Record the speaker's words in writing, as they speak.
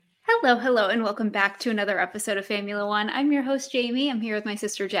Hello, and welcome back to another episode of Formula One. I'm your host, Jamie. I'm here with my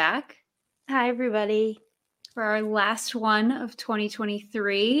sister, Jac, Hi, everybody. for our last one of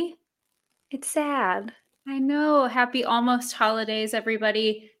 2023. It's sad. I know. Happy almost holidays,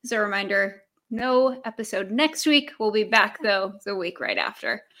 everybody. As a reminder, no episode next week. We'll be back, though, the week right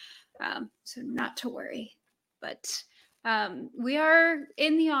after. So not to worry. But we are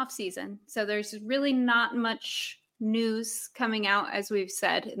in the off season, so there's really not much news coming out, as we've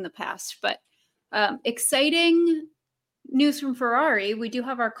said in the past. But exciting news from Ferrari. We do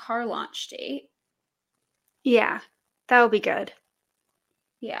have our car launch date. Yeah, that'll be good.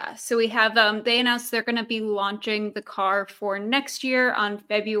 Yeah, so we have they announced they're going to be launching the car for next year on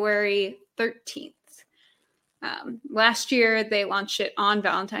February 13th. Last year they launched it on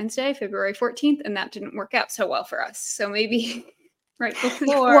Valentine's Day, February 14th, and that didn't work out so well for us. So maybe right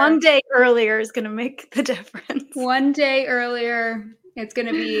before One day earlier is going to make the difference. One day earlier, it's going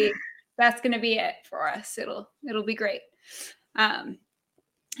to be that's going to be it for us. It'll be great.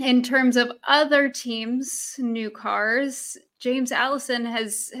 In terms of other teams' new cars, James Allison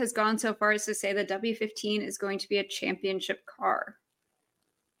has gone so far as to say the W15 is going to be a championship car.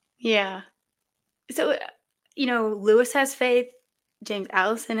 Yeah. So, Lewis has faith. James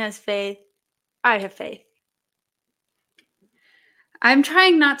Allison has faith. I have faith. I'm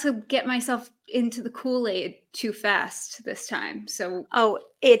trying not to get myself into the Kool-Aid too fast this time. So,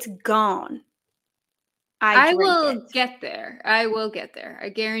 it's gone. I will get there. I will get there. I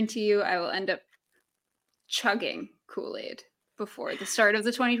guarantee you I will end up chugging Kool-Aid before the start of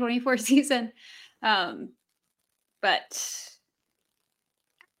the 2024 season. But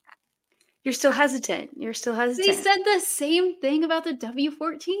you're still hesitant. They said the same thing about the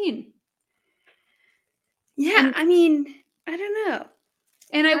W14. Yeah, and, I don't know.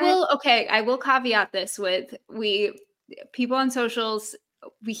 And I will caveat this with people on socials,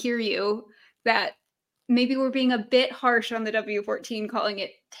 we hear you that maybe we're being a bit harsh on the W14, calling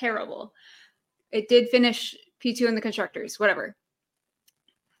it terrible. It did finish P2 in the constructors, whatever.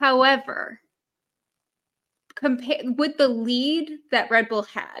 However, with the lead that Red Bull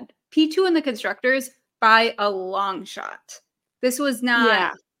had, P2 in the constructors by a long shot. This was not.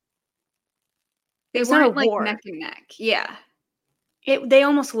 Yeah. They weren't like neck and neck. Yeah. They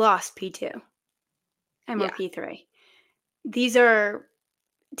almost lost P2 and P3. This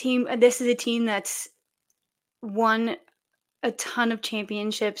is a team that's won a ton of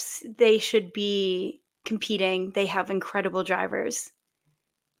championships. They should be competing. They have incredible drivers.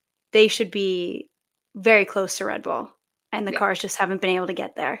 They should be very close to Red Bull, and the cars just haven't been able to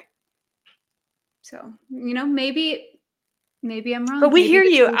get there. So, maybe I'm wrong. But we hear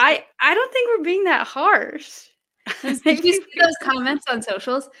you. I don't think we're being that harsh. Did you see those comments on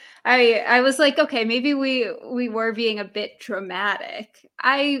socials? I was like, okay, maybe we were being a bit dramatic.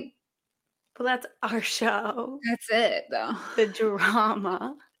 Well, that's our show. That's it, though. The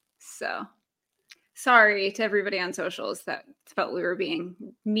drama. So, sorry to everybody on socials that felt we were being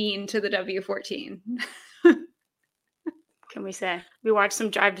mean to the W14. Can we say? We watched some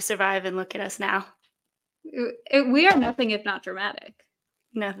Drive to Survive and look at us now. We are nothing if not dramatic.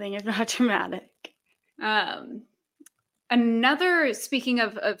 Nothing if not dramatic. Another, speaking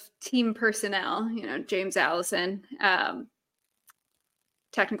of team personnel, James Allison,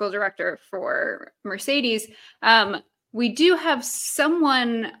 technical director for Mercedes, we do have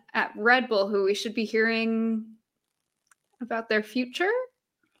someone at Red Bull who we should be hearing about their future.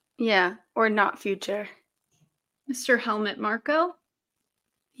 Yeah, or not future. Mr. Helmut Marko.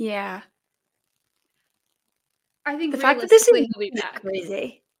 Yeah. I think the fact that this is will be back.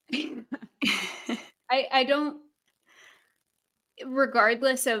 Crazy. I don't,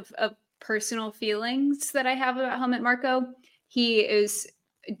 regardless of personal feelings that I have about Helmut Marko, he is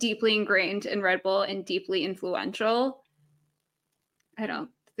deeply ingrained in Red Bull and deeply influential. I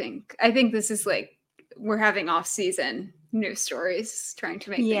think this is like we're having off-season news stories trying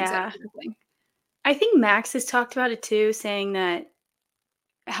to make things interesting. I think Max has talked about it too, saying that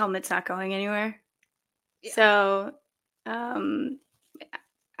Helmut's not going anywhere. Yeah. So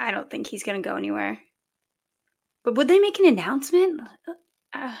I don't think he's going to go anywhere. But would they make an announcement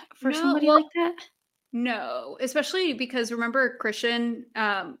for somebody like that? No, especially because remember Christian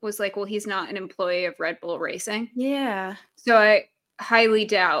was like, well, he's not an employee of Red Bull Racing. Yeah. So I highly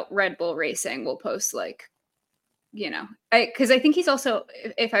doubt Red Bull Racing will post because I think he's also,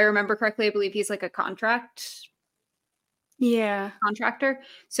 if I remember correctly, I believe he's like a contractor.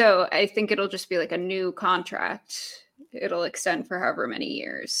 So I think it'll just be like a new contract. It'll extend for however many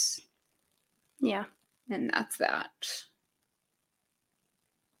years. Yeah. And that's that.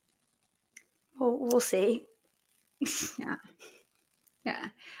 Well, we'll see. Yeah. Yeah.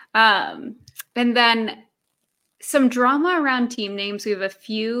 And then some drama around team names. We have a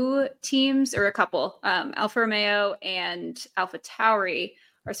few teams, or a couple. Alfa Romeo and Alpha Tauri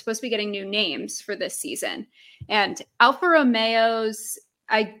are supposed to be getting new names for this season. And Alfa Romeo's,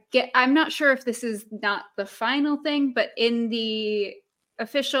 I'm not sure if this is not the final thing, but in the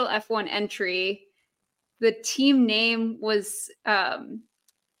official F1 entry, the team name was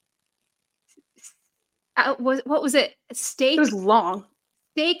what was it? It was long.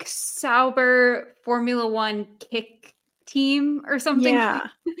 Steak Sauber Formula One kick team or something. Yeah.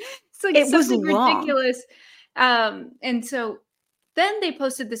 It's like It was something long. ridiculous. And so then they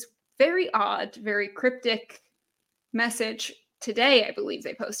posted this very odd, very cryptic message today. I believe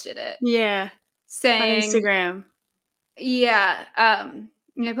they posted it. Yeah. Saying, on Instagram. Yeah.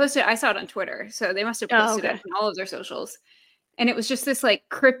 They posted, I saw it on Twitter. So they must have posted it on all of their socials. And it was just this like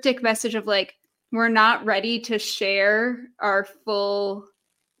cryptic message of like, we're not ready to share our full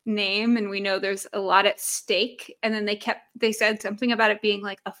name, and we know there's a lot at stake. And then they said something about it being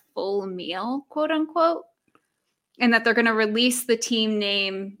like a full meal, quote unquote, and that they're going to release the team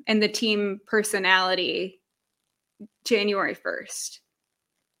name and the team personality January 1st.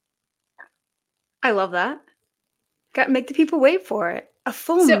 I love that. Got to make the people wait for it. A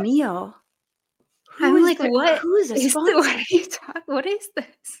full meal. I'm like, what? Who is a sponsor? What is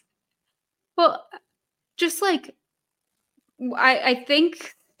this? Well, just like, I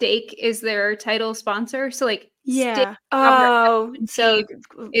think Steak is their title sponsor. So like, yeah. So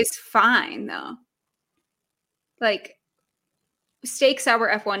is fine though. Like, Steak Sauber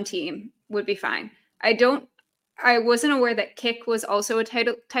F1 team would be fine. I wasn't aware that Kick was also a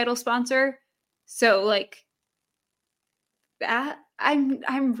title sponsor. So like that,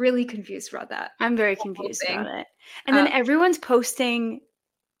 I'm really confused about that. I'm very confused about it. And then everyone's posting.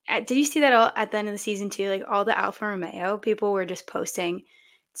 Did you see that all at the end of the season too? Like all the Alfa Romeo people were just posting,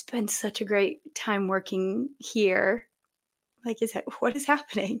 it's been such a great time working here. Like, what is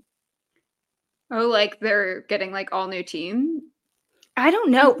happening? Oh, like they're getting like all new team? I don't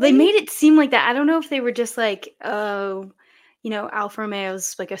know. They made it seem like that. I don't know if they were just like, oh, Alfa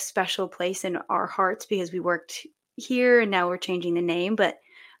Romeo's like a special place in our hearts because we worked here and now we're changing the name. But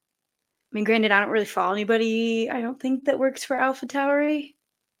I mean, granted, I don't really follow anybody, I don't think, that works for Alpha Tauri.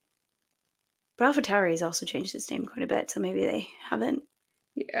 But Alpha Tauri has also changed its name quite a bit, so maybe they haven't.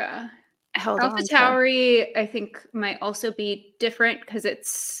 Yeah. Held Alpha on Tauri, I think, might also be different because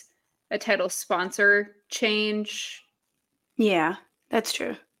it's a title sponsor change. Yeah, that's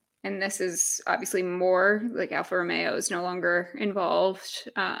true. And this is obviously more like Alfa Romeo is no longer involved.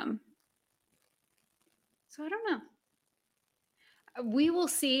 So I don't know. We will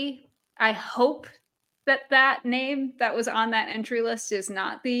see. I hope that name that was on that entry list is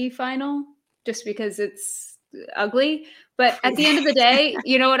not the final, just because it's ugly. But at the end of the day,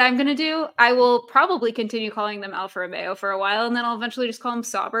 you know what I'm going to do? I will probably continue calling them Alfa Romeo for a while, and then I'll eventually just call them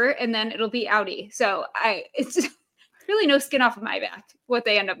Sauber, and then it'll be Audi. So it's really no skin off of my back what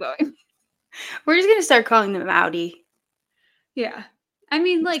they end up going. We're just going to start calling them Audi. Yeah. I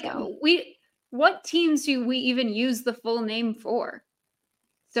mean, like, what teams do we even use the full name for?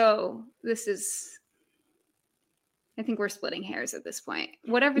 So I think we're splitting hairs at this point.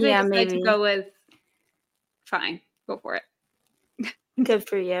 Whatever they decide to go with, fine, go for it. Good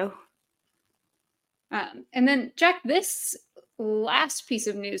for you. And then, Jack, this last piece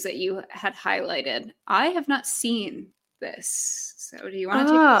of news that you had highlighted, I have not seen this. So do you want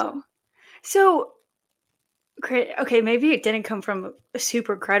to take this one? So, okay, maybe it didn't come from a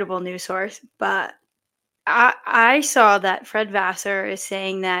super credible news source, but I saw that Fred Vassar is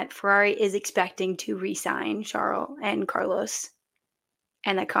saying that Ferrari is expecting to re-sign Charles and Carlos,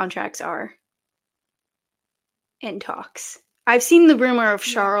 and that contracts are in talks. I've seen the rumor of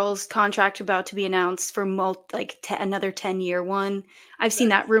Charles' contract about to be announced for another 10-year one. I've seen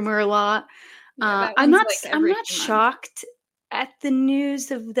that rumor a lot. I'm not shocked at the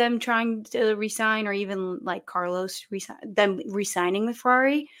news of them trying to resign, or even like Carlos resigning with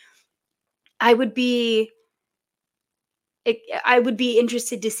Ferrari. I would be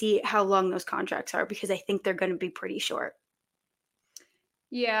interested to see how long those contracts are, because I think they're going to be pretty short.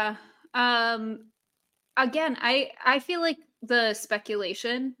 Yeah. Again, I feel like the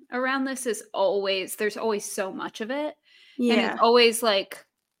speculation around this is there's always so much of it. Yeah. And it's always like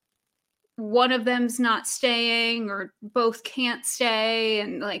one of them's not staying or both can't stay.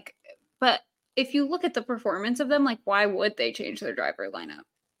 And like, but if you look at the performance of them, like, why would they change their driver lineup?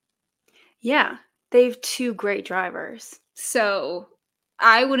 Yeah, they have two great drivers. So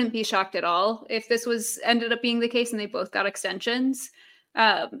I wouldn't be shocked at all if this ended up being the case and they both got extensions.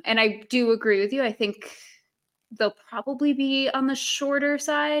 And I do agree with you. I think they'll probably be on the shorter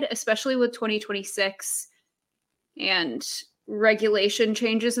side, especially with 2026 and regulation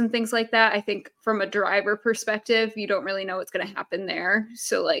changes and things like that. I think from a driver perspective, you don't really know what's going to happen there.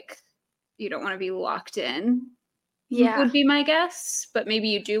 So, like, you don't want to be locked in. Yeah. Would be my guess. But maybe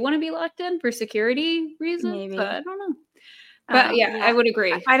you do want to be locked in for security reasons. Maybe. But I don't know. But yeah, I would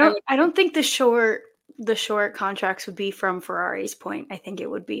agree. I don't think the short contracts would be from Ferrari's point. I think it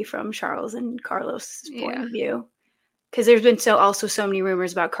would be from Charles and Carlos' point of view. Because there's been so many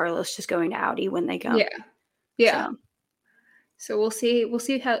rumors about Carlos just going to Audi when they go. Yeah. So we'll see. We'll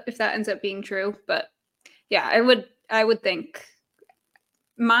see if that ends up being true. But yeah, I would think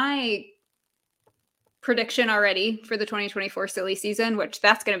my prediction already for the 2024 silly season, which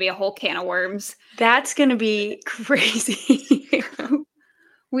that's going to be a whole can of worms. That's going to be crazy.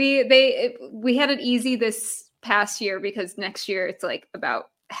 We had it easy this past year because next year it's like about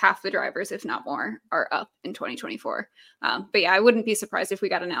half the drivers, if not more, are up in 2024. But yeah, I wouldn't be surprised if we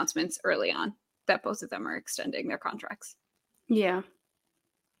got announcements early on that both of them are extending their contracts. Yeah.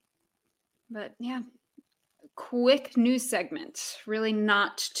 But yeah, quick news segment. Really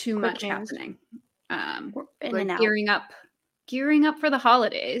not too much happening. We're gearing up for the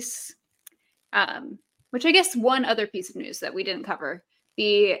holidays. Which I guess one other piece of news that we didn't cover,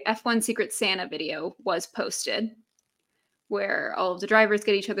 the F1 Secret Santa video was posted where all of the drivers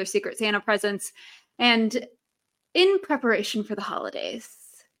get each other Secret Santa presents. And in preparation for the holidays,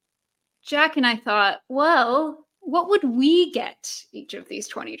 Jack and I thought, well, what would we get each of these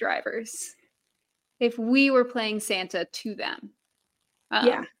 20 drivers if we were playing Santa to them?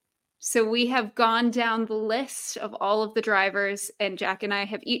 Yeah. So we have gone down the list of all of the drivers, and Jack and I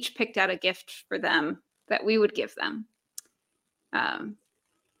have each picked out a gift for them that we would give them. And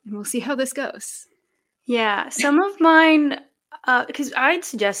we'll see how this goes. Yeah. Some of mine, because I had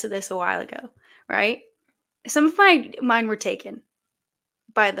suggested this a while ago, right? Some of mine were taken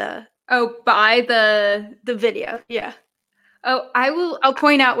by the video. Yeah. Oh, I'll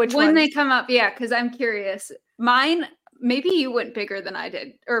point out which when ones. they come up. Yeah, because I'm curious. Mine, maybe you went bigger than I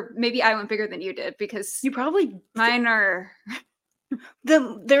did, or maybe I went bigger than you did because you probably mine are.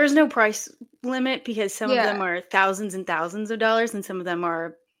 There is no price limit because some of them are thousands and thousands of dollars, and some of them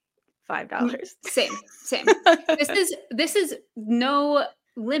are $5. Same. This is no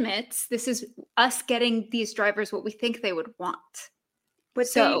limits. This is us getting these drivers what we think they would want. But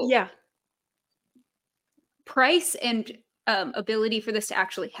price and ability for this to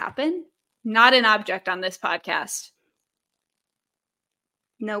actually happen, not an object on this podcast.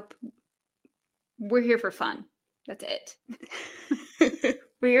 Nope. We're here for fun. That's it.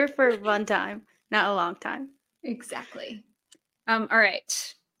 We're here for a fun time, not a long time. Exactly. All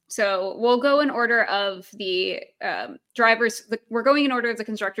right. So we'll go in order of the drivers. We're going in order of the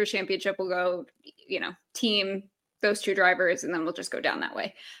Constructors' Championship. We'll go, team, those two drivers, and then we'll just go down that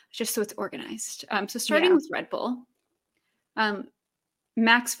way, just so it's organized. So starting with Red Bull,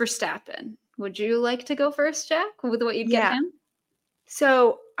 Max Verstappen. Would you like to go first, Jack, with what you'd get him?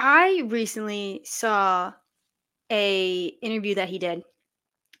 So I recently saw a interview that he did,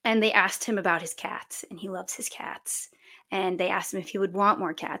 and they asked him about his cats, and he loves his cats. And they asked him if he would want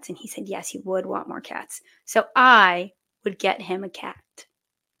more cats, and he said yes, he would want more cats. So I would get him a cat.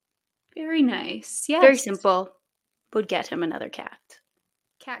 Very nice. Yes. Very simple. Would get him another cat.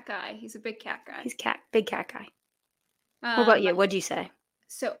 Cat guy. He's a big cat guy. He's big cat guy. What about you? What'd you say?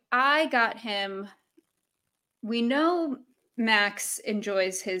 So I got him. We know Max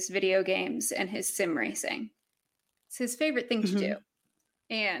enjoys his video games and his sim racing. It's his favorite thing to do.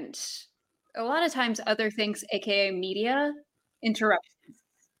 And a lot of times other things, aka media, interrupt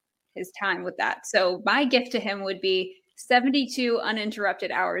his time with that. So my gift to him would be 72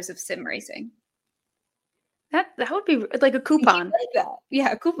 uninterrupted hours of sim racing. That would be like a coupon. Like that.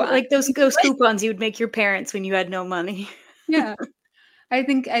 Yeah, a coupon. Like those coupons you would make your parents when you had no money. Yeah. I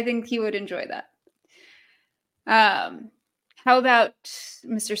think he would enjoy that. How about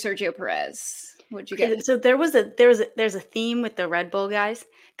Mr. Sergio Perez? What'd you get? So there's a theme with the Red Bull guys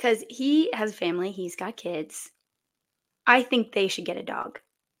because he has a family, he's got kids. I think they should get a dog.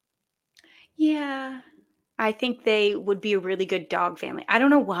 Yeah. I think they would be a really good dog family. I don't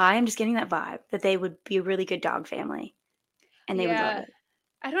know why. I'm just getting that vibe that they would be a really good dog family, and they would love it.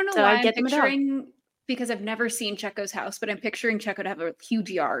 I don't know why I'm picturing, because I've never seen Checo's house, but I'm picturing Checo to have a huge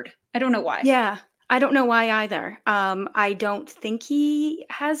yard. I don't know why. Yeah, I don't know why either. I don't think he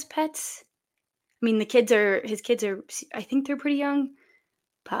has pets. I mean, his kids are, I think they're pretty young,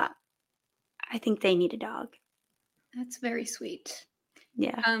 but I think they need a dog. That's very sweet.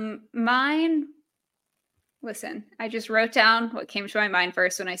 Yeah. Mine, Listen, I just wrote down what came to my mind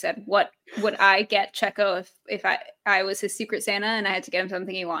first when I said, what would I get Checo if I was his Secret Santa and I had to get him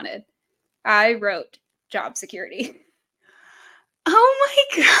something he wanted? I wrote job security. Oh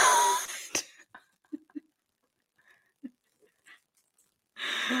my God.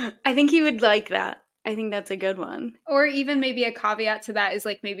 I think he would like that. I think that's a good one. Or even maybe a caveat to that is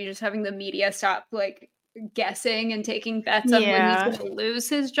like maybe just having the media stop like guessing and taking bets on when he's going to lose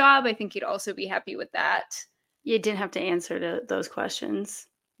his job. I think he'd also be happy with that. You didn't have to answer to those questions.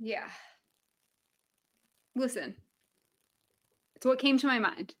 Yeah. Listen, it's what came to my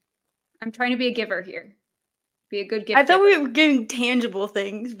mind. I'm trying to be a giver here. Be a good gift. I thought we were getting tangible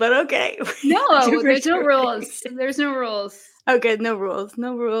things, but okay. No, there's no rules. There's no rules. Okay, no rules.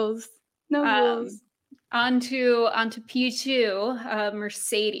 No rules. No rules. On to P2,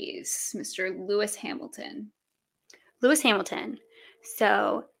 Mercedes, Mr. Lewis Hamilton. Lewis Hamilton.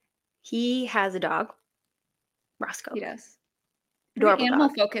 So he has a dog, Roscoe. He does. Adorable animal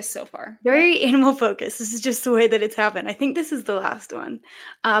dog. focused so far. Very animal focused. This is just the way that it's happened. I think this is the last one.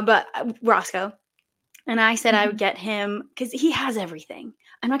 But Roscoe. And I said I would get him, because he has everything.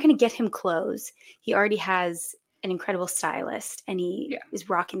 I'm not going to get him clothes. He already has an incredible stylist, and he is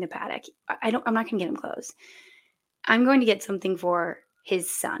rocking the paddock. I'm not going to get him clothes. I'm going to get something for his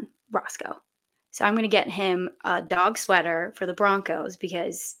son, Roscoe. So I'm going to get him a dog sweater for the Broncos,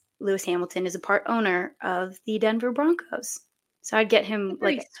 because Lewis Hamilton is a part owner of the Denver Broncos. So I'd get him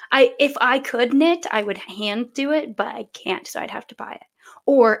if I could knit, I would hand do it, but I can't, so I'd have to buy it.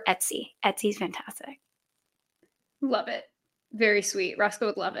 Or Etsy. Etsy's fantastic. Love it. Very sweet. Roscoe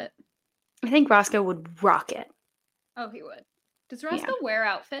would love it. I think Roscoe would rock it. Oh, he would. Does Roscoe wear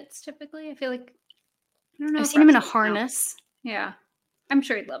outfits typically? I feel like I don't know. I've seen him in a harness. Yeah. I'm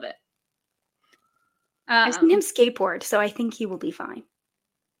sure he'd love it. I've seen him skateboard, so I think he will be fine.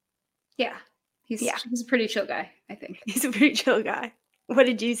 Yeah. He's a pretty chill guy, I think. He's a pretty chill guy. What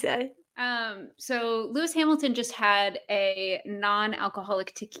did you say? So Lewis Hamilton just had a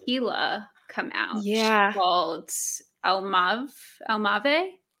non-alcoholic tequila come out. Yeah. Called Almave,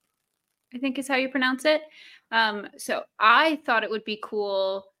 I think is how you pronounce it. So I thought it would be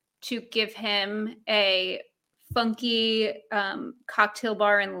cool to give him a funky cocktail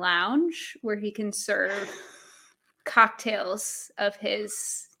bar and lounge where he can serve cocktails of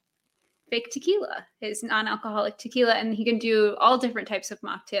his fake tequila, his non-alcoholic tequila, and he can do all different types of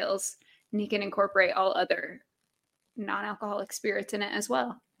mocktails, and he can incorporate all other non-alcoholic spirits in it as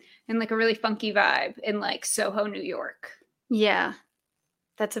well, and like a really funky vibe in like Soho, New York. Yeah,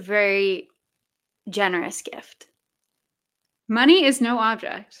 that's a very generous gift. Money is no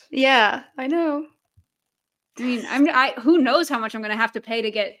object. Yeah, I know. I mean, who knows how much I'm going to have to pay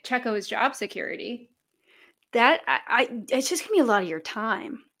to get Checo his job security. It's just gonna be a lot of your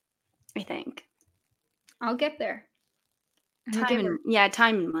time, I think. I'll get there. Time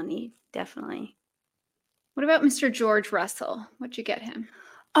and money, definitely. What about Mr. George Russell? What'd you get him?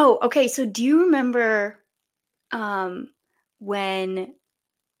 Oh, okay. So do you remember when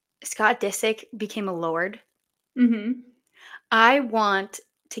Scott Disick became a lord? Mm-hmm. I want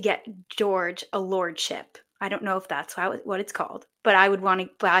to get George a lordship. I don't know if that's what it's called, but I would want to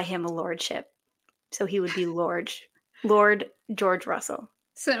buy him a lordship. So he would be Lord George Russell.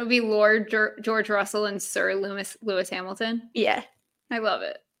 So it would be Lord George Russell and Sir Lewis Hamilton? Yeah. I love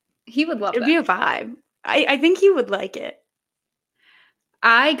it. He would love it. It'd be a vibe. I think he would like it.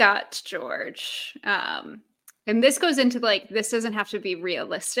 I got George. And this goes into like, this doesn't have to be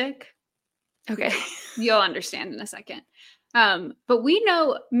realistic. Okay. You'll understand in a second. But we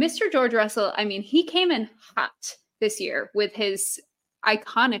know Mr. George Russell, I mean, he came in hot this year with his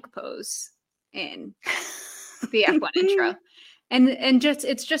iconic pose in the F1 intro. And just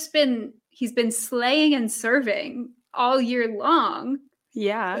he's been slaying and serving all year long.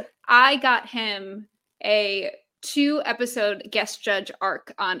 Yeah. I got him a 2-episode guest judge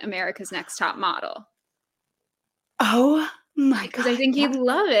arc on America's Next Top Model. Oh my god. Because I think he'd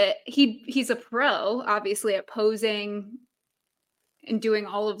love it. He's a pro, obviously, at posing and doing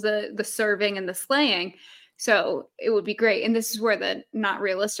all of the serving and the slaying. So it would be great. And this is where the not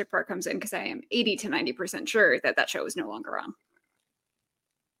realistic part comes in, because I am 80 to 90% sure that show is no longer on.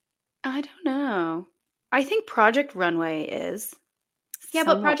 I don't know. I think Project Runway is. Yeah,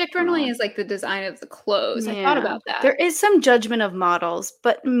 but Project Runway is like the design of the clothes. Yeah. I thought about that. There is some judgment of models,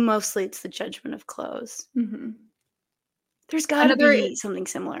 but mostly it's the judgment of clothes. Mm-hmm. There's got to be something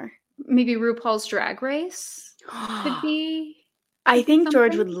similar. Maybe RuPaul's Drag Race could be. I think something.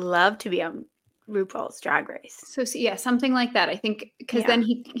 George would love to be on RuPaul's Drag Race. So yeah, something like that. I think because then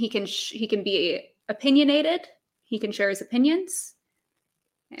he can be opinionated. He can share his opinions.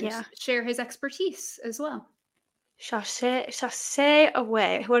 and share his expertise as well. Sashay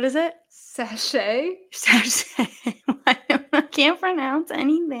away. What is it? Sachet? Sashay. I can't pronounce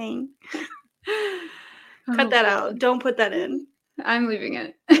anything. Cut that out. Don't put that in. I'm leaving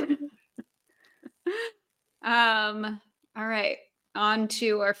it. All right. On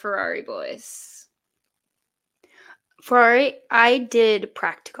to our Ferrari boys. Ferrari, I did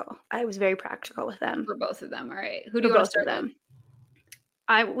practical. I was very practical with them. For both of them. All right. Who do you want to start with?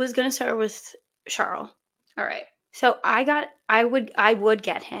 I was going to start with Charles. All right. So I got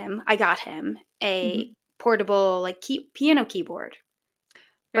him a portable like piano keyboard.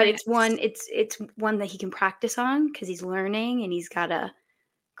 But it's one that he can practice on because he's learning and he's got to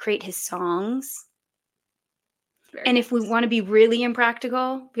create his songs. And if we want to be really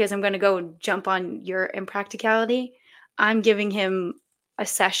impractical, because I'm going to go jump on your impracticality, I'm giving him a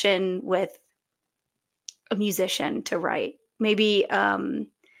session with a musician to write. Maybe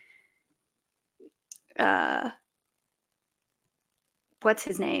what's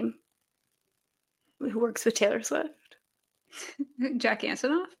his name? Who works with Taylor Swift? Jack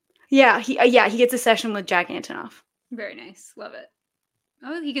Antonoff? Yeah, he gets a session with Jack Antonoff. Very nice. Love it.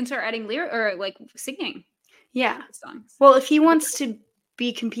 Oh, he can start adding lyric or like singing. Yeah. Songs. Well, if he wants to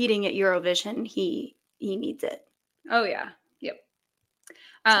be competing at Eurovision, he needs it. Oh yeah. Yep.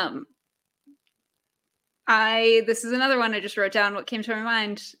 This is another one I just wrote down. What came to my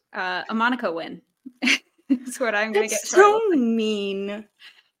mind? A Monaco win. That's what I'm going to get. So mean.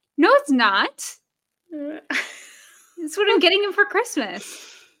 No, it's not. That's what I'm getting him for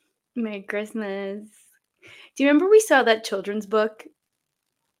Christmas. Merry Christmas. Do you remember we saw that children's book?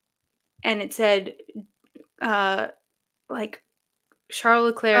 And it said, like, Charles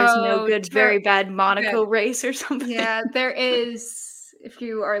Leclerc's no good, very bad Monaco race or something. Yeah, there is. If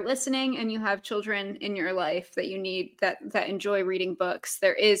you are listening and you have children in your life that you need that enjoy reading books,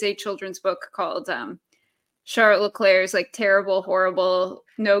 there is a children's book called Charles Leclerc's like terrible, horrible,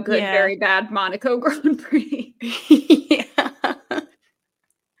 no good, very bad Monaco Grand Prix. Yeah.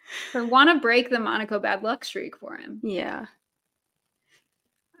 I want to break the Monaco bad luck streak for him. Yeah.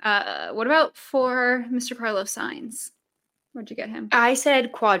 What about for Mr. Carlos Sainz? What'd you get him? I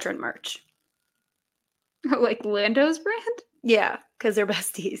said quadrant merch. Like Lando's brand? Yeah, because they're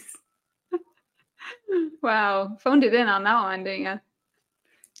besties. Wow. Phoned it in on that one, didn't you?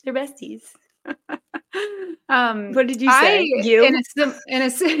 They're besties. What did you say? In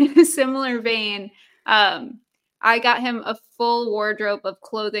a similar vein, I got him a full wardrobe of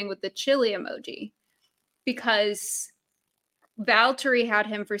clothing with the chili emoji because Valtteri had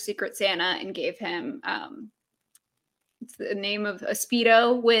him for Secret Santa and gave him it's the name of a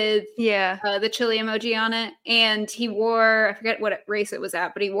Speedo with the chili emoji on it. And he wore, I forget what race it was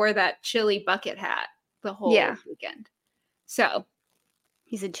at, but he wore that chili bucket hat the whole weekend. So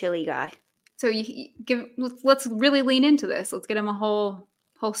he's a chili guy. So let's really lean into this. Let's get him a whole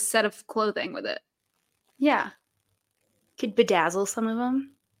set of clothing with it. Yeah. Could bedazzle some of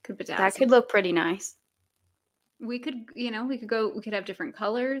them. That could look pretty nice. We could have different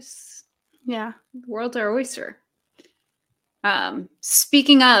colors. Yeah. The world's our oyster.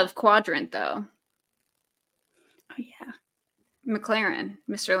 Speaking of quadrant though. Oh yeah. McLaren,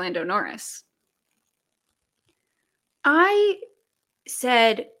 Mr. Lando Norris. I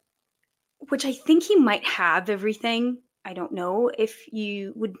said, which I think he might have everything. I don't know if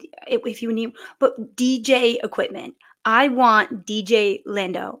you need, but DJ equipment. I want DJ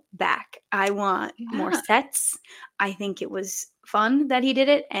Lando back. I want more sets. I think it was fun that he did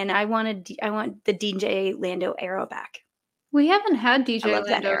it, and I want the DJ Lando arrow back. We haven't had DJ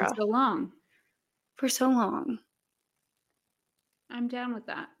Lando in so long. For so long. I'm down with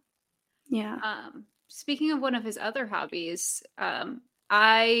that. Yeah. Speaking of one of his other hobbies,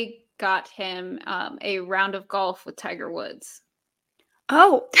 I got him a round of golf with Tiger Woods.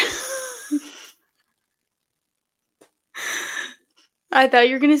 Oh. I thought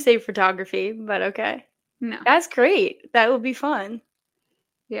you were going to say photography, but okay. No. That's great. That would be fun.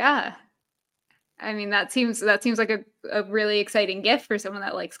 Yeah. I mean, that seems like a really exciting gift for someone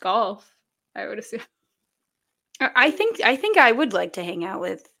that likes golf, I would assume. I think I would like to hang out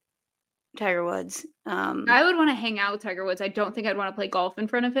with Tiger Woods. I would want to hang out with Tiger Woods. I don't think I'd want to play golf in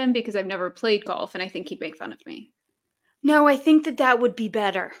front of him because I've never played golf and I think he'd make fun of me. No, I think that would be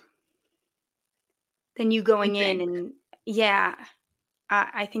better than you going in and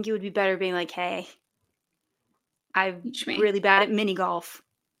I think it would be better being like, hey, I'm really bad at mini golf.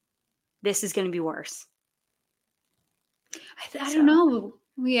 This is going to be worse. I don't know.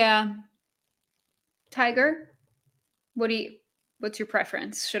 Yeah. Tiger, what's your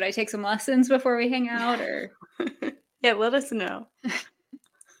preference? Should I take some lessons before we hang out or? Yeah, let us know.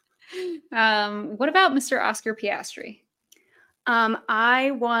 What about Mr. Oscar Piastri?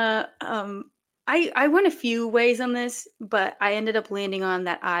 I want I went a few ways on this, but I ended up landing on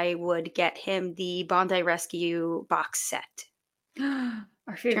that I would get him the Bondi Rescue box set Our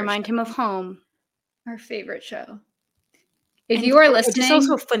to favorite remind him of show. home. Our favorite show. If And you are just also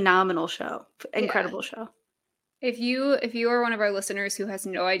listening, a phenomenal show, yeah. incredible show. If you are one of our listeners who has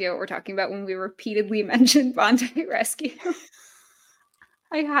no idea what we're talking about when we repeatedly mentioned Bondi Rescue,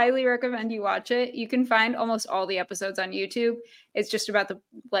 I highly recommend you watch it. You can find almost all the episodes on YouTube. It's just about the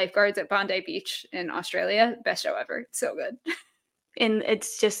lifeguards at Bondi Beach in Australia. Best show ever. It's so good. And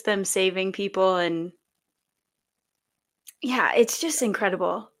it's just them saving people, and yeah, it's just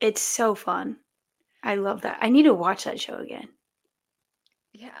incredible. It's so fun. I love that. I need to watch that show again.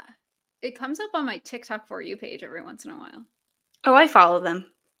 Yeah. It comes up on my TikTok For You page every once in a while. Oh, I follow them.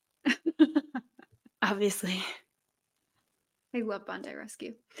 Obviously. I love Bondi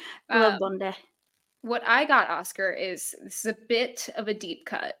Rescue. Love Bondi. What I got, Oscar, is this is a bit of a deep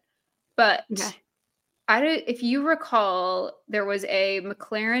cut, but Okay. if you recall, there was a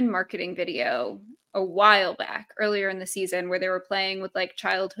McLaren marketing video a while back, earlier in the season, where they were playing with like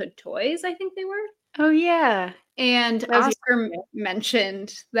childhood toys, I think they were. Oh, yeah. And That was Oscar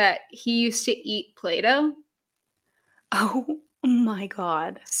mentioned that he used to eat Play-Doh. Oh my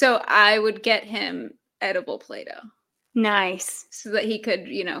God. So I would get him edible Play-Doh Nice. so that he could,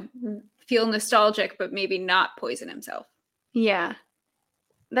 feel nostalgic, but maybe not poison himself. Yeah.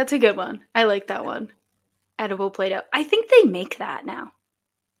 That's a good one. I like that one. Edible Play-Doh. I think they make that now.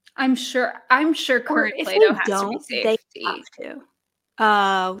 I'm sure current if Play-Doh they has to be don't, safe they to have eat. to.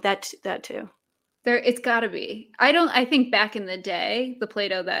 Oh, that too. It's gotta be. I think back in the day, the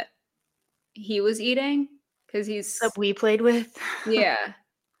Play-Doh that he was eating, because That we played with? yeah,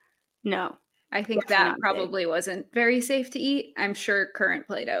 No. I think definitely that not probably wasn't very safe to eat. I'm sure current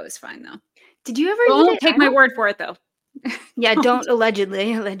Play-Doh is fine though. Did you ever eat Don't it? take my word for it though. Yeah, don't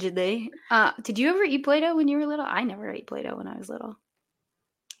allegedly. Did you ever eat Play-Doh when you were little? I never ate Play-Doh when I was little.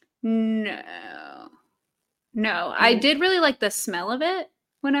 No. I did really like the smell of it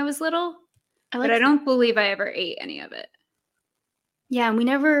when I was little, but I don't believe I ever ate any of it. Yeah, and we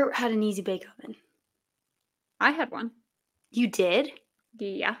never had an easy bake oven. I had one. You did?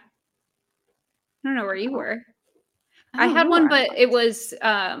 Yeah. I don't know where you were. I I don't had know one, where I but it was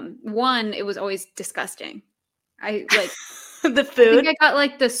it was always disgusting. I like the I food. think I got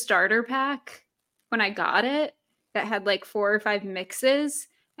like the starter pack when I got it that had like 4 or 5 mixes.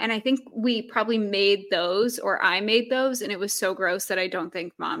 And I think we probably made those, or I made those, and it was so gross that I don't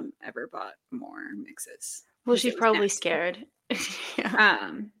think mom ever bought more mixes. Well, 'cause she's it was probably nasty. scared.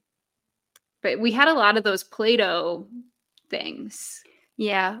 Yeah. But we had a lot of those Play-Doh things.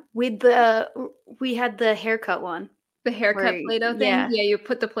 Yeah, we had the haircut one. The haircut Where, Play-Doh thing. yeah. Yeah, you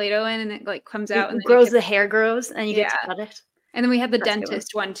put the Play-Doh in and it like comes out and It then you grows, can, the hair grows, and you get to yeah. cut it. And then we had the That's a good one.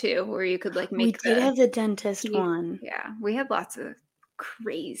 dentist one too, where you could like We make did have the dentist teeth. one. Yeah, we had lots of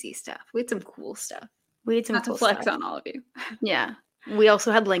crazy stuff. We had some cool stuff. We had some Not cool to flex stuff. on all of you. Yeah. We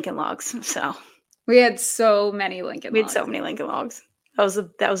also had Lincoln Logs, so We had so many Lincoln we had Logs. so many Lincoln Logs.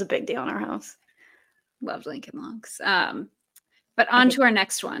 That was a big deal in our house. Loved Lincoln Logs. But on to our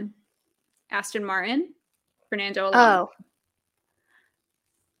next one. Aston Martin, Fernando Alonso. Oh.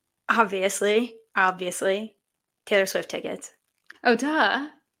 Obviously. Taylor Swift tickets. Oh, duh.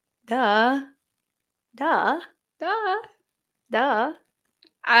 Duh.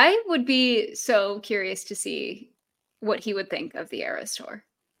 I would be so curious to see what he would think of the Eras Tour.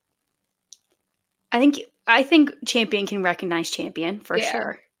 I think champion can recognize champion for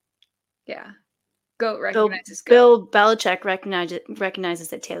sure. Yeah. Goat recognizes goat. Bill Belichick recognizes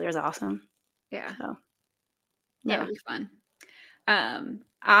that Taylor is awesome. Yeah. So, yeah. That would be fun.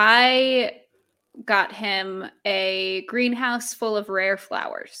 I got him a greenhouse full of rare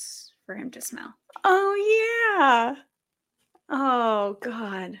flowers for him to smell. Oh, yeah. Oh,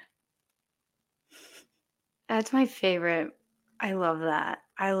 God. That's my favorite. I love that.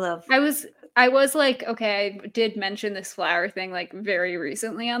 I was like, okay, I did mention this flower thing like very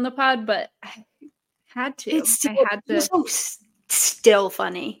recently on the pod, but I had to. It's so still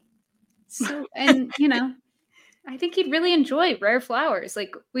funny. So, and I think he'd really enjoy rare flowers.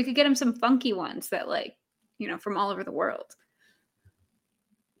 Like we could get him some funky ones that like, from all over the world.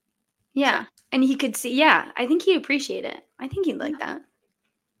 Yeah. And he could see, I think he'd appreciate it. I think he'd like that.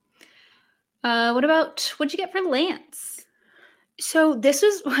 What'd you get for Lance? So this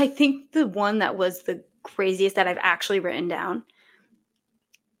was, I think, the one that was the craziest that I've actually written down.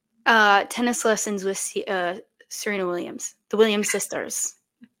 Tennis lessons with Serena Williams, the Williams sisters.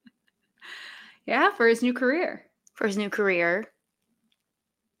 Yeah, for his new career.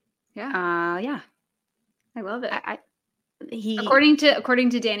 Yeah. Yeah. I love it. According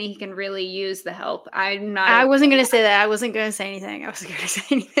to Danny, he can really use the help. I wasn't gonna say that. I wasn't gonna say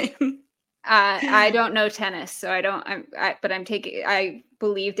anything. I don't know tennis, so but I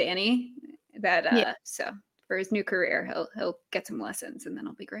believe Danny that so for his new career he'll get some lessons and then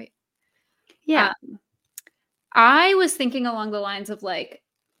it'll be great. Yeah. I was thinking along the lines of like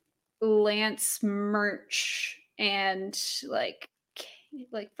Lance merch and like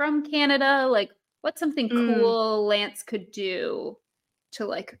from Canada, like what's something cool Lance could do to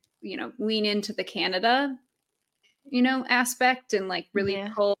like, lean into the Canada, aspect and like really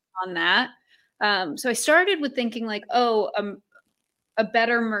pull on that. So I started with thinking like, a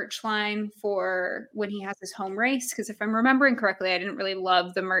better merch line for when he has his home race. Because if I'm remembering correctly, I didn't really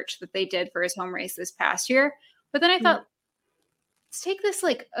love the merch that they did for his home race this past year. But then I thought, let's take this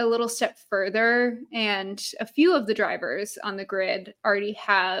like a little step further. And a few of the drivers on the grid already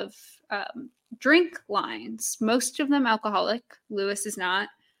have drink lines, most of them alcoholic. Lewis is not.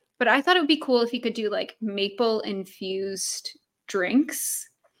 But I thought it would be cool if he could do like maple infused drinks.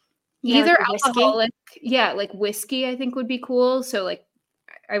 Yeah, Either like alcoholic, like whiskey, I think would be cool. So like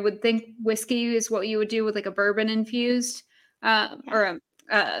I would think whiskey is what you would do with like a bourbon infused or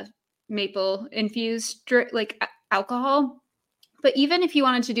a maple infused like alcohol. But even if you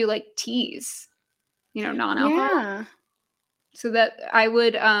wanted to do like teas, non-alcohol. Yeah. So that I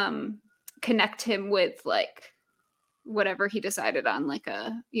would connect him with like whatever he decided on, like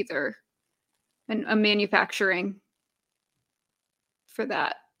either a manufacturing for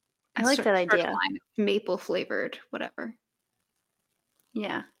that. I like that idea. Maple flavored, whatever.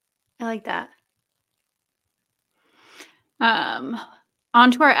 Yeah, I like that. On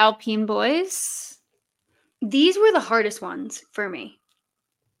to our Alpine boys. These were the hardest ones for me.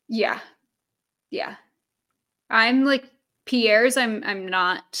 Yeah. I'm like Pierre's. I'm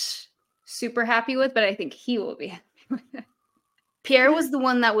not super happy with, but I think he will be happy with it. Pierre was the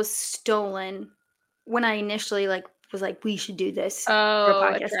one that was stolen when I initially was like, we should do this for a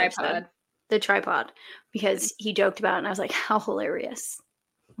podcast episode. The tripod, because he joked about it, and I was like, how hilarious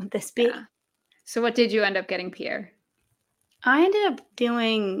would this be? Yeah. So what did you end up getting, Pierre? I ended up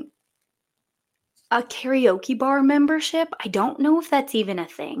doing a karaoke bar membership. I don't know if that's even a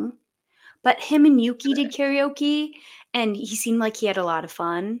thing, but him and Yuki did karaoke, and he seemed like he had a lot of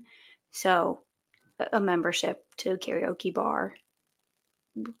fun. So a membership to a karaoke bar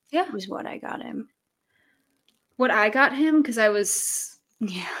was what I got him. What I got him, because I was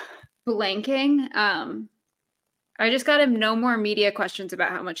blanking, I just got him no more media questions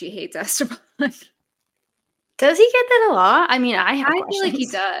about how much he hates Esteban. Does he get that a lot? I mean, I feel like he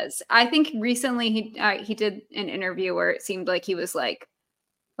does. I think recently he did an interview where it seemed like he was like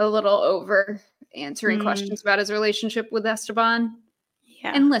a little over answering questions about his relationship with Esteban.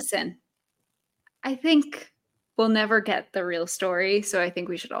 Yeah. And listen, I think we'll never get the real story, so I think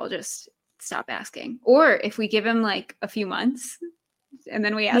we should all just stop asking. Or if we give him like a few months and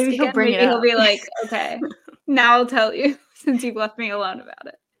then we ask again, maybe he'll be like, okay, now I'll tell you since you've left me alone about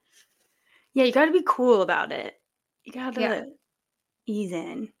it. Yeah, you got to be cool about it. You got to ease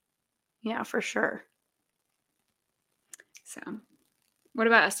in. Yeah, for sure. So, what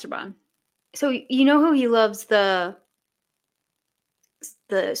about Esteban? So, you know who he loves the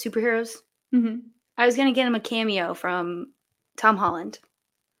superheroes? Mm-hmm. I was going to get him a cameo from Tom Holland.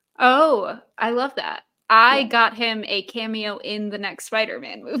 Oh, I love that. I got him a cameo in the next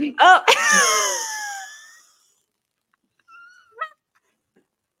Spider-Man movie. Oh!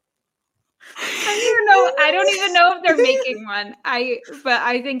 I don't even know if they're making one. But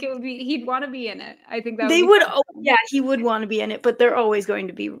I think it would be. He'd want to be in it. I think that they would. Oh, yeah, he would want to be in it. But they're always going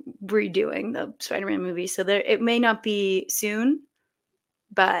to be redoing the Spider-Man movie, so it may not be soon,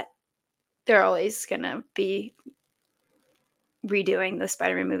 but they're always gonna be redoing the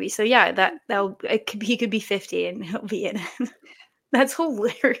Spider-Man movie. So yeah, he could be 50 and he'll be in it. That's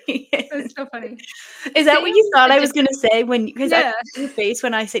hilarious. That's so funny. Is that what you thought I was gonna say because I your face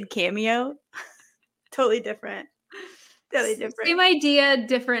when I said cameo? Totally different. Same idea,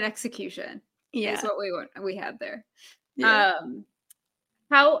 different execution. Yeah, is what we had there. Yeah.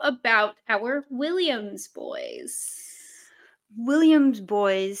 How about our Williams boys?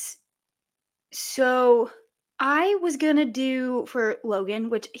 So I was gonna do for Logan,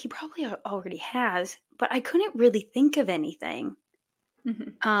 which he probably already has, but I couldn't really think of anything.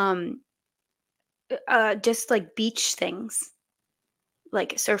 Mm-hmm. Just like beach things,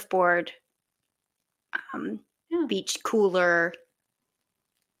 like surfboard, beach cooler,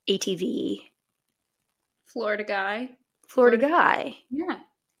 ATV. Florida guy. Yeah,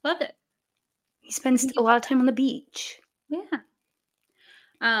 love it. He spends a lot of time on the beach. Yeah.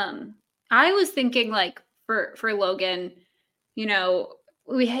 I was thinking like for Logan, you know,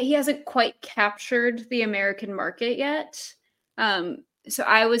 he hasn't quite captured the American market yet. So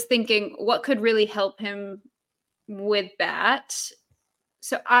I was thinking what could really help him with that.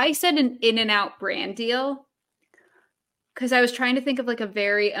 So I said an In-N-Out brand deal because I was trying to think of like a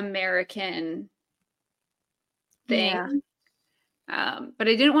very American Yeah. thing. But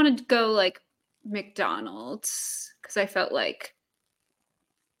I didn't want to go like McDonald's because I felt like,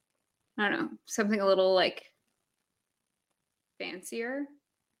 I don't know, something a little like fancier.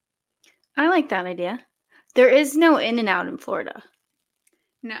 I like that idea. There is no In-N-Out in Florida.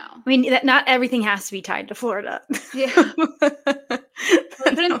 No. I mean, not everything has to be tied to Florida. Yeah.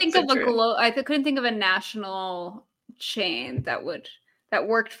 I couldn't think of I couldn't think of a national chain that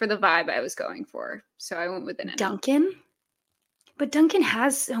worked for the vibe I was going for. So I went with In-N-Out. Dunkin'? But Dunkin'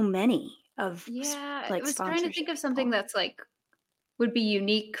 has so many of I like was trying to think of something sponsorships. that's like would be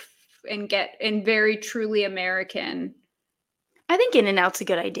unique and very truly American. I think In-N-Out's a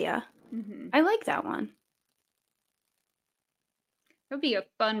good idea. Mm-hmm. I like that one. It would be a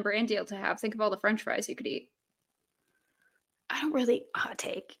fun brand deal to have. Think of all the French fries you could eat. I don't really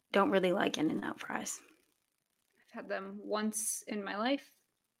like In-N-Out fries. I've had them once in my life.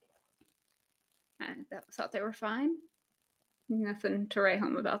 I thought they were fine. Nothing to write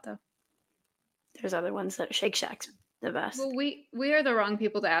home about, though. There's other ones that Shake Shack's the best. Well, we are the wrong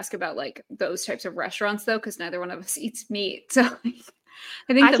people to ask about like those types of restaurants, though, because neither one of us eats meat. So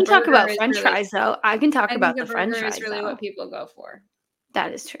I think I can talk about French fries, though. I can talk about the French fries. Is really what people go for.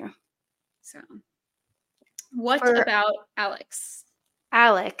 That is true. So, what about Alex?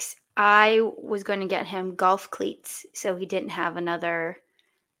 Alex, I was going to get him golf cleats so he didn't have another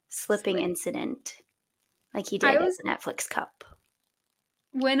slipping incident like he did at the Netflix Cup.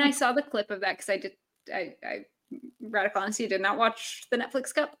 When I saw the clip of that, because I radical honesty did not watch the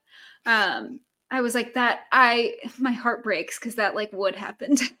Netflix Cup. I was like my heart breaks because that like would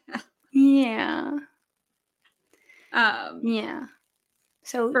happen. Yeah. Yeah.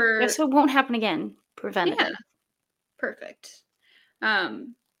 So it won't happen again. Preventative. Yeah. Perfect. Well,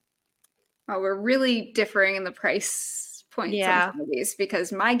 we're really differing in the price points on some of these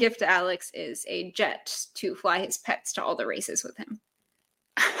because my gift to Alex is a jet to fly his pets to all the races with him.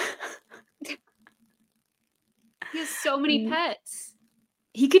 He has so many pets.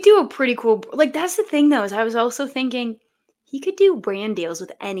 He could do a pretty cool, like that's the thing though, is I was also thinking he could do brand deals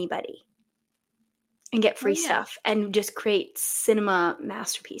with anybody and get free stuff and just create cinema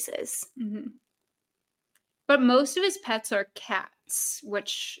masterpieces. Mm-hmm. But most of his pets are cats,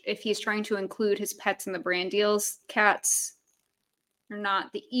 which if he's trying to include his pets in the brand deals, cats are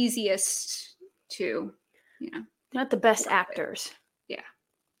not the easiest to, not the best actors. Yeah.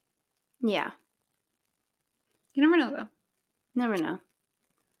 Yeah. You never know, though. Never know.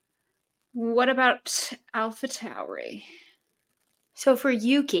 What about Alpha Tauri? So for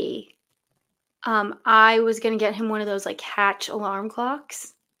Yuki, I was going to get him one of those like Hatch alarm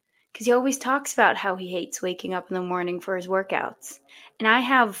clocks because he always talks about how he hates waking up in the morning for his workouts. And I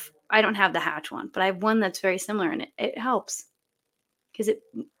don't have the Hatch one, but I have one that's very similar and it helps because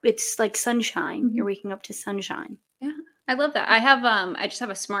it's like sunshine. Mm-hmm. You're waking up to sunshine. Yeah. I love that. I just have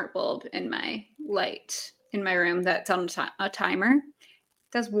a smart bulb in my light in my room that's on a timer.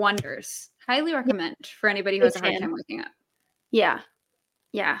 It does wonders. Highly recommend for anybody who has a hard time waking up. Yeah.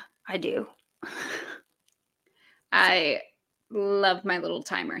 Yeah, I do. I love my little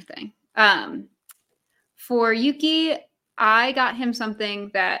timer thing. For Yuki, I got him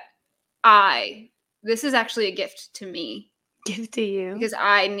something that this is actually a gift to me. Gift to you. Because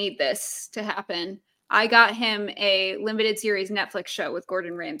I need this to happen. I got him a limited series Netflix show with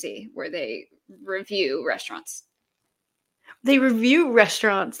Gordon Ramsay where they review restaurants. They review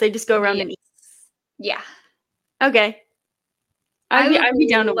restaurants. They just go around and eat. Yeah. Okay. I'd be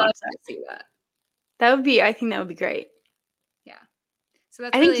down to watch that. See that. I think that would be great. Yeah. So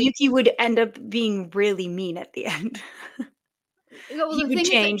I think Yuki would end up being really mean at the end. Well, he would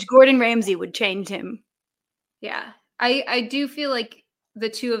change. Gordon Ramsay would change him. Yeah. I do feel like the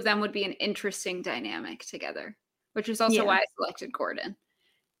two of them would be an interesting dynamic together, which is also why I selected Gordon.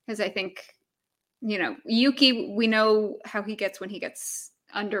 Because I think, Yuki, we know how he gets when he gets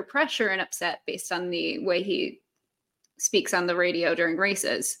under pressure and upset based on the way he speaks on the radio during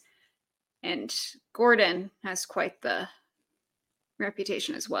races. And Gordon has quite the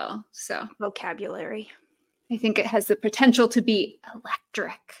reputation as well. So vocabulary. I think it has the potential to be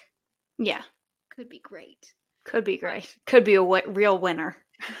electric. Yeah. Could be great. Could be great. Could be a real winner.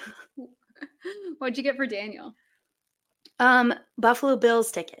 What'd you get for Daniel? Buffalo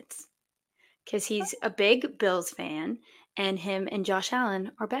Bills tickets. Because he's a big Bills fan. and him and Josh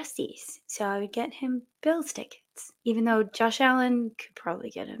Allen are besties. So I would get him Bills tickets, even though Josh Allen could probably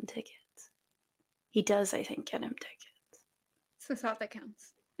get him tickets. He does, I think, get him tickets. It's the thought that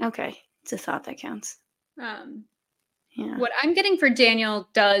counts. Okay, it's a thought that counts. Yeah. What I'm getting for Daniel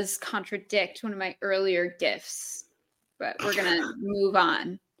does contradict one of my earlier gifts, but we're going to move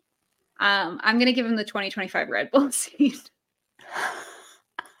on. I'm going to give him the 2025 Red Bull seat.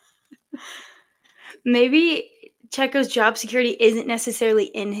 Maybe Checo's job security isn't necessarily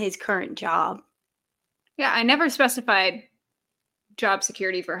in his current job. Yeah, I never specified job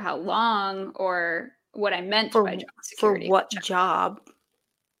security for how long or what I meant by job security. For what job?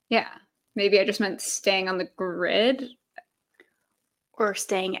 Yeah, maybe I just meant staying on the grid. Or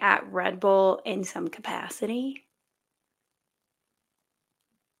staying at Red Bull in some capacity.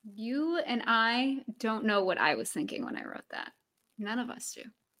 You and I don't know what I was thinking when I wrote that. None of us do.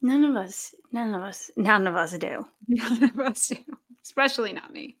 None of us do. None of us do. Especially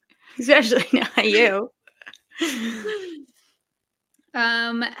not me. Especially not you.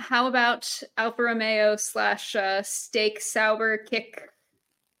 How about Alfa Romeo / Steak Sauber kick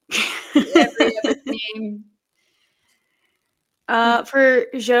every other name? For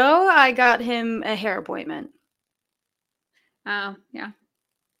Joe, I got him a hair appointment. Oh, yeah.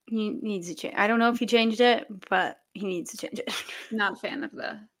 He needs to change. I don't know if he changed it, but he needs to change it. Not a fan of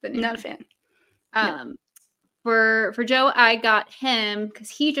the new Not one. a fan. No. For Joe, I got him because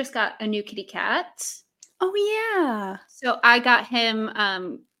he just got a new kitty cat. Oh yeah. So I got him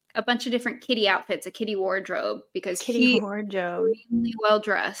a bunch of different kitty outfits, a kitty wardrobe, because he's really well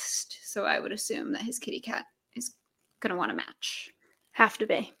dressed. So I would assume that his kitty cat is gonna want to match. Have to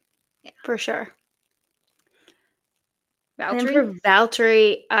be. Yeah. For sure. Valtteri? And for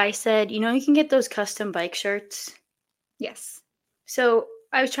Valtteri, I said, you can get those custom bike shirts. Yes. So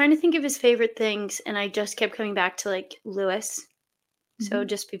I was trying to think of his favorite things, and I just kept coming back to like Lewis. Mm-hmm. So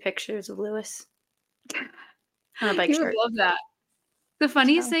just be pictures of Lewis on a bike shirt. Would love that. The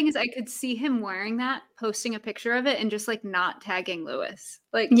funniest thing is I could see him wearing that, posting a picture of it, and just like not tagging Lewis.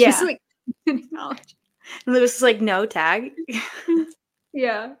 Just like acknowledge. Lewis is like, no tag.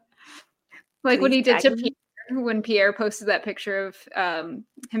 Yeah. Like what he did to Pierre when Pierre posted that picture of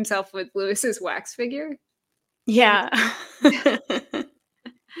himself with Lewis's wax figure. Yeah.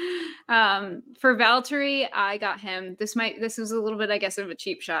 For Valtteri, I got him. This was a little bit, I guess, of a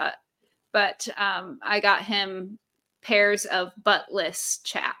cheap shot, but I got him pairs of buttless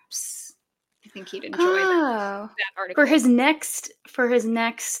chaps. I think he'd enjoy that article for his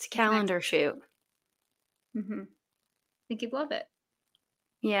next calendar shoot. Mm-hmm. I think he'd love it.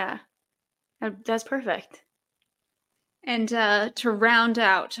 Yeah, that's perfect. And to round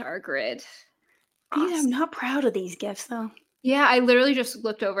out our grid, I'm not proud of these gifts though. Yeah, I literally just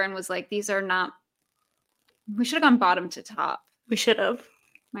looked over and was like, these are not. We should have gone bottom to top. We should have.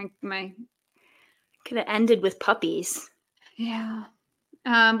 My could have ended with puppies. Yeah.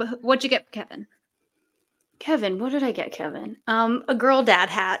 But what'd you get, Kevin? Kevin, what did I get, Kevin? A girl dad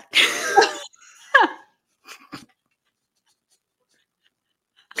hat.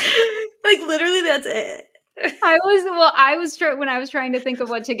 Like literally, that's it. When I was trying to think of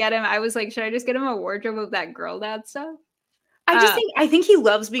what to get him, I was like, should I just get him a wardrobe of that girl dad stuff? I think he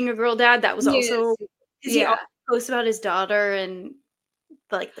loves being a girl dad. That was also he posts about his daughter and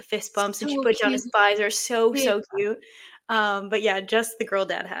like the fist bumps so and she puts down his thighs are so cute. But yeah, just the girl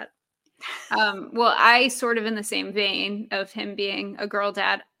dad hat. Well, I sort of in the same vein of him being a girl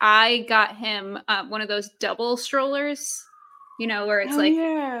dad, I got him one of those double strollers, where it's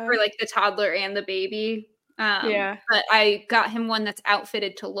for like the toddler and the baby. But I got him one that's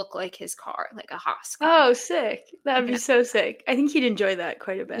outfitted to look like his car, like a Haas car. Oh, sick. That'd be so sick. I think he'd enjoy that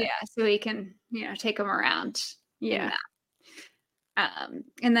quite a bit. Yeah, so he can, take him around. Yeah.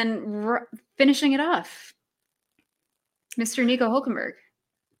 And then finishing it off, Mr. Nico Hulkenberg.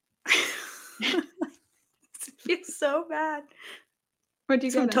 It feels so bad. What do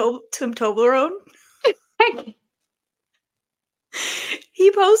you got? Some Toblerone?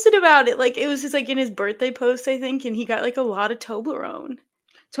 He posted about it. Like, it was just like in his birthday post, I think, and he got like a lot of Toblerone.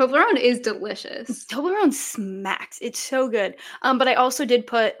 Toblerone is delicious. Toblerone smacks. It's so good. But I also did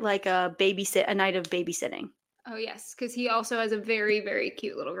put like a night of babysitting. Oh, yes, because he also has a very, very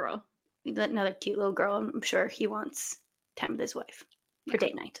cute little girl. Another cute little girl. I'm sure he wants time with his wife for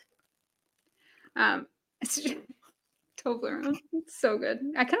date night. Toblerone. It's so good.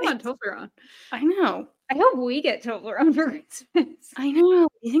 I kind of want Toblerone. I know. I hope we get Toblerone for Christmas. I know.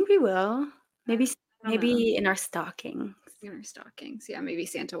 You think we will? Maybe in our stockings. In our stockings. Yeah, maybe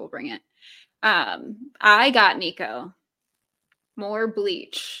Santa will bring it. I got Nico more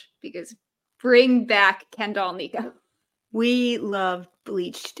bleach because bring back Ken doll Nico. We loved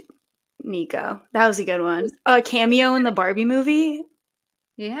Bleached Nico. That was a good one. A cameo in the Barbie movie.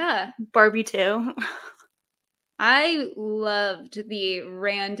 Yeah. Barbie 2. I loved the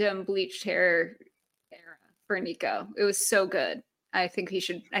random bleached hair era for Nico. It was so good. I think he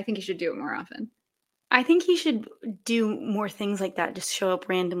should do it more often. I think he should do more things like that, just show up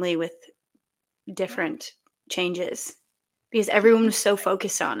randomly with different changes. Because everyone was so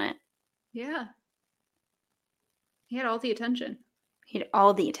focused on it. Yeah. He had all the attention. He had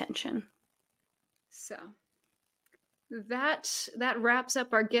all the attention. So that wraps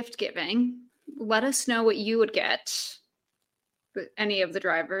up our gift giving. Let us know what you would get. Any of the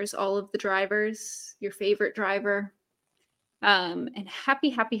drivers, all of the drivers, your favorite driver. And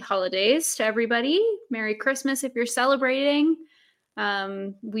happy holidays to everybody. Merry Christmas if you're celebrating.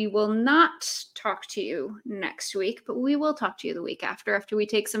 We will not talk to you next week, but we will talk to you the week after we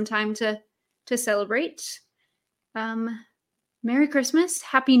take some time to celebrate. Merry Christmas,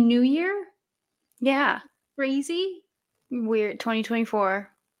 Happy New Year. Yeah. Crazy. Weird 2024.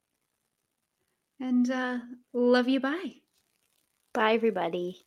 And love you. Bye. Bye, everybody.